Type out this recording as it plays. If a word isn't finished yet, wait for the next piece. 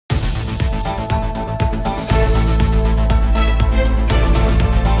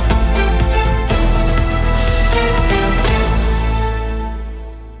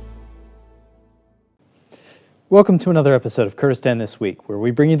Welcome to another episode of Kurdistan This Week, where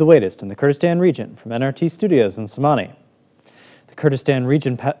we bring you the latest in the Kurdistan region from NRT Studios in Somani. The Kurdistan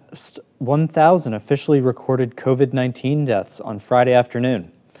region passed 1,000 officially recorded COVID-19 deaths on Friday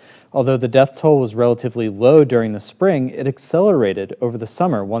afternoon. Although the death toll was relatively low during the spring, it accelerated over the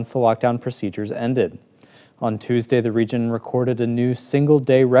summer once the lockdown procedures ended. On Tuesday, the region recorded a new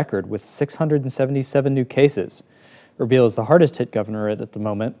single-day record with 677 new cases. Erbil is the hardest-hit governorate at the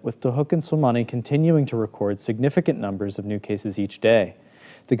moment, with Duhok and Somani continuing to record significant numbers of new cases each day.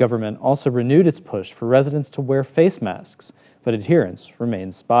 The government also renewed its push for residents to wear face masks, but adherence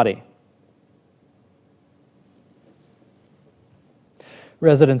remains spotty.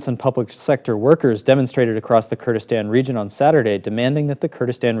 Residents and public sector workers demonstrated across the Kurdistan region on Saturday, demanding that the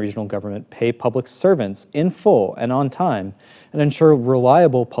Kurdistan Regional Government pay public servants in full and on time and ensure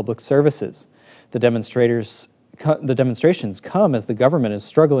reliable public services. The demonstrations come as the government is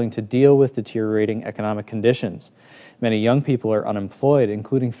struggling to deal with deteriorating economic conditions. Many young people are unemployed,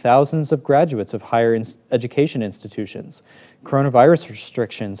 including thousands of graduates of higher education institutions. Coronavirus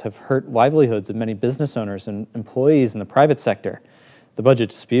restrictions have hurt livelihoods of many business owners and employees in the private sector. The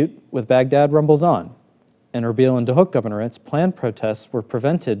budget dispute with Baghdad rumbles on. In Erbil and Duhok governorates, planned protests were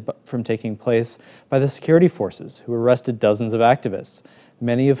prevented from taking place by the security forces, who arrested dozens of activists,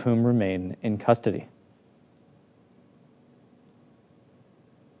 many of whom remain in custody.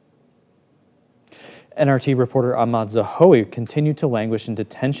 NRT reporter Ahmad Zakhoy continued to languish in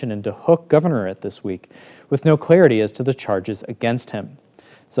detention in Duhok governorate this week, with no clarity as to the charges against him.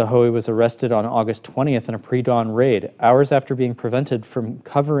 Zakhoy was arrested on August 20th in a pre-dawn raid, hours after being prevented from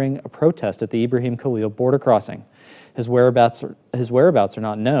covering a protest at the Ibrahim Khalil border crossing. His whereabouts are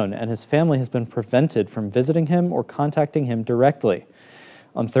not known, and his family has been prevented from visiting him or contacting him directly.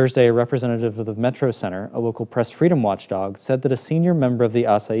 On Thursday, a representative of the Metro Center, a local press freedom watchdog, said that a senior member of the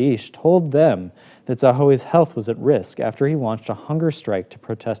Asayish told them that Zakhoy's health was at risk after he launched a hunger strike to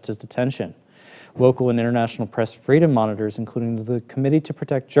protest his detention. Local and international press freedom monitors, including the Committee to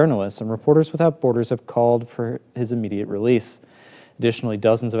Protect Journalists and Reporters Without Borders, have called for his immediate release. Additionally,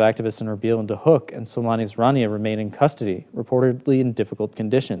 dozens of activists in Erbil and Duhok and Somani's Rania remain in custody, reportedly in difficult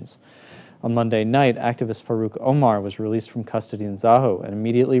conditions. On Monday night, activist Farouk Omar was released from custody in Zaho and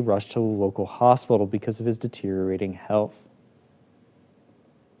immediately rushed to a local hospital because of his deteriorating health.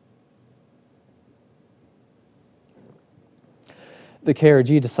 The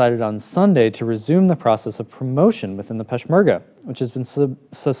KRG decided on Sunday to resume the process of promotion within the Peshmerga, which has been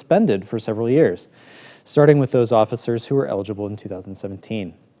suspended for several years, starting with those officers who were eligible in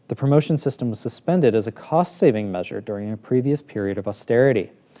 2017. The promotion system was suspended as a cost-saving measure during a previous period of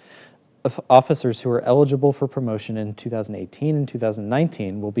austerity. Officers who are eligible for promotion in 2018 and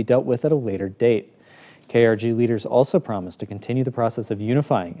 2019 will be dealt with at a later date. KRG leaders also promised to continue the process of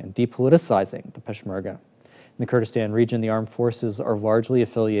unifying and depoliticizing the Peshmerga. In the Kurdistan region, the armed forces are largely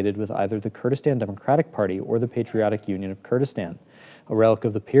affiliated with either the Kurdistan Democratic Party or the Patriotic Union of Kurdistan, a relic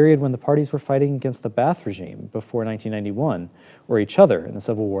of the period when the parties were fighting against the Ba'ath regime before 1991, or each other in the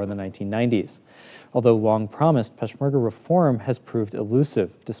civil war in the 1990s. Although long promised, Peshmerga reform has proved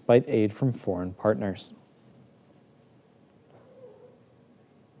elusive despite aid from foreign partners.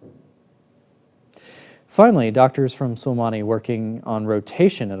 Finally, doctors from Somani working on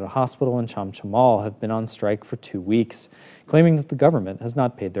rotation at a hospital in Chamchamal have been on strike for 2 weeks, claiming that the government has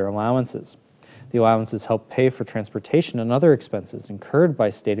not paid their allowances. The allowances help pay for transportation and other expenses incurred by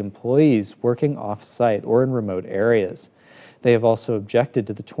state employees working off-site or in remote areas. They have also objected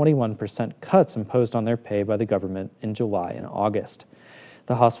to the 21% cuts imposed on their pay by the government in July and August.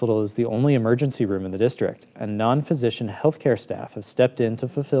 The hospital is the only emergency room in the district, and non-physician healthcare staff have stepped in to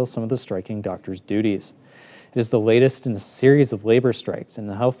fulfill some of the striking doctors' duties. It is the latest in a series of labor strikes in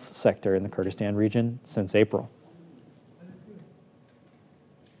the health sector in the Kurdistan region since April.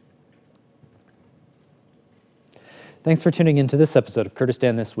 Thanks for tuning in to this episode of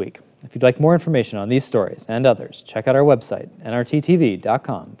Kurdistan This Week. If you'd like more information on these stories and others, check out our website,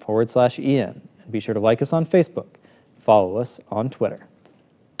 nrttv.com/en, and be sure to like us on Facebook, follow us on Twitter.